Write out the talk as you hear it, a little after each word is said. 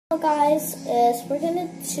Guys, is we're gonna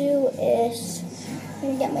do is I'm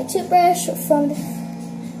gonna get my toothbrush from the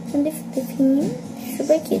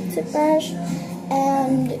super cute toothbrush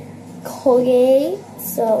and Colgate.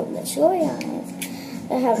 So let's go, guys.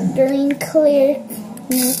 I have green clear.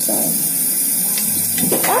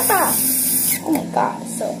 Oh my god!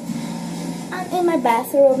 So I'm in my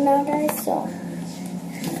bathroom now, guys. So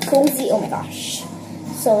cozy. Oh my gosh!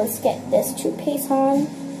 So let's get this toothpaste on.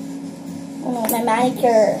 Oh no, my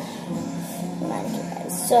manicure.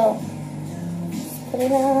 Guys. So put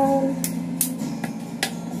it on.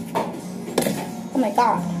 Oh my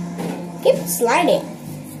god. Keep sliding.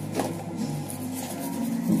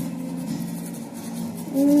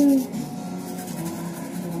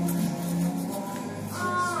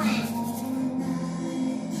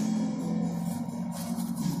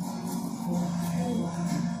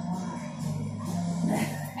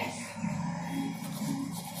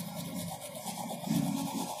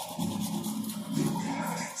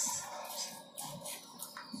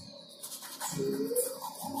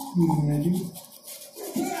 Ready?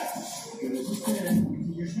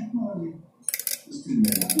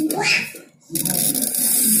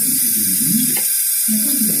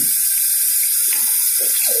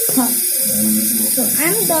 So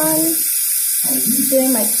I'm done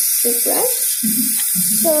doing my toothbrush.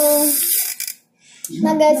 So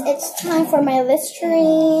now, guys, it's time for my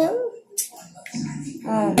Listerine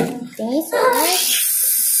thingy. So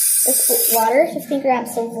let's put water, 15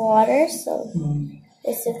 grams of water. So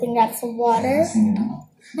there's 15 grams of water.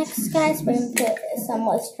 Next, guys, we're going to put some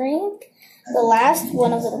Listerine. The last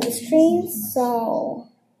one of the Listerine. So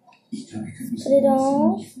put it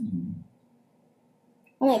on.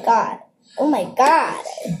 Oh my god. Oh my god.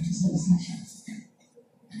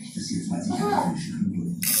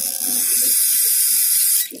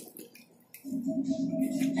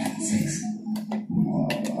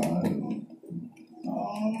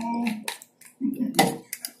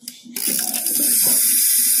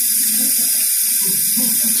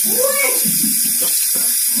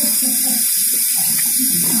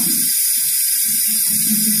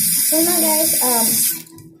 So now, guys,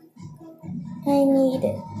 I need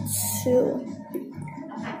to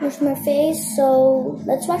wash my face. So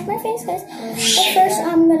let's wash my face, guys. But first,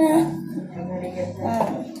 I'm gonna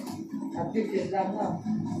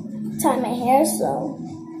tie my hair so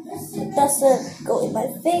it doesn't go in my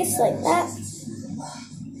face like that.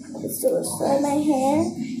 Let's do this for my hair.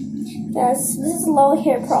 This is low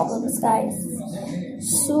hair problems, guys.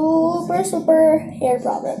 Super hair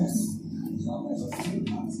problems.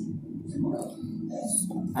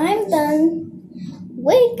 I'm done.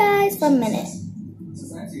 Wait, guys, for a minute.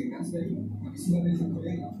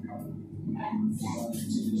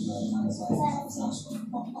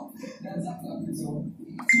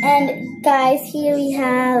 And guys, here we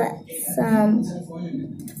have some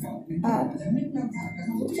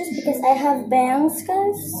just because I have bangs,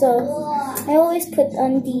 guys, so I always put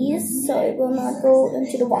on these so it will not go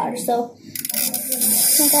into the water. So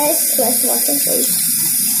guys, let's wash our face.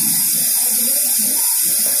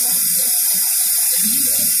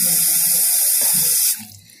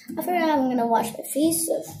 I forgot I'm gonna wash my face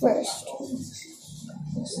first.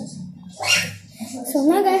 So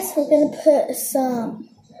now, guys, we're gonna put some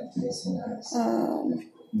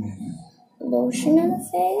lotion on the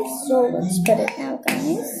face. So let's put it now,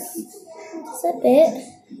 guys. Just a bit.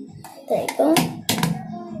 There you go.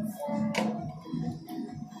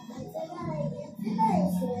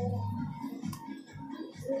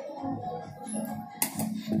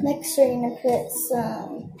 Next, we're gonna put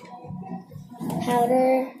some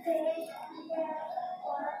powder.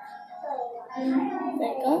 There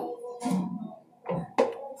you go.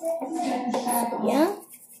 Yeah.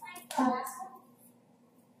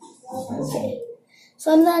 Okay. So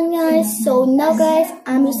I'm done, guys. So now, guys,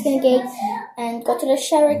 I'm just gonna get and go to the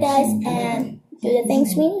shower, guys, and do the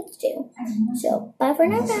things we need to do. So bye for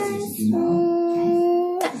now, guys.